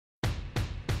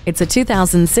It's a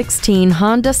 2016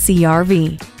 Honda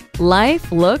CR-V.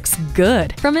 Life looks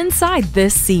good from inside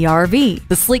this CR-V.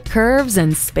 The sleek curves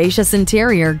and spacious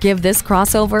interior give this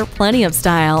crossover plenty of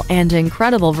style and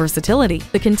incredible versatility.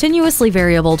 The continuously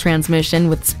variable transmission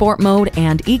with Sport Mode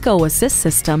and Eco Assist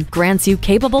system grants you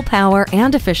capable power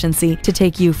and efficiency to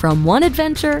take you from one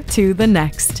adventure to the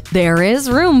next. There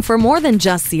is room for more than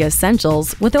just the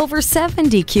essentials, with over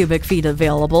 70 cubic feet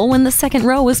available when the second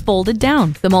row is folded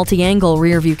down. The multi-angle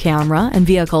rear-view camera and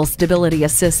vehicle stability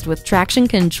assist with traction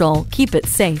control keep it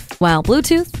safe, while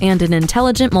Bluetooth and an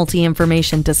intelligent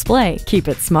multi-information display keep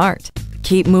it smart.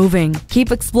 Keep moving,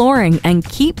 keep exploring, and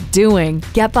keep doing.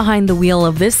 Get behind the wheel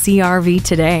of this CR-V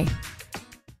today.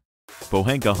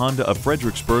 Pohanka Honda of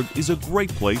Fredericksburg is a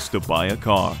great place to buy a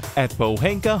car. At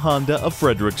Pohanka Honda of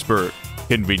Fredericksburg,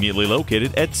 conveniently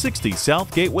located at 60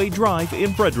 South Gateway Drive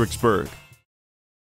in Fredericksburg.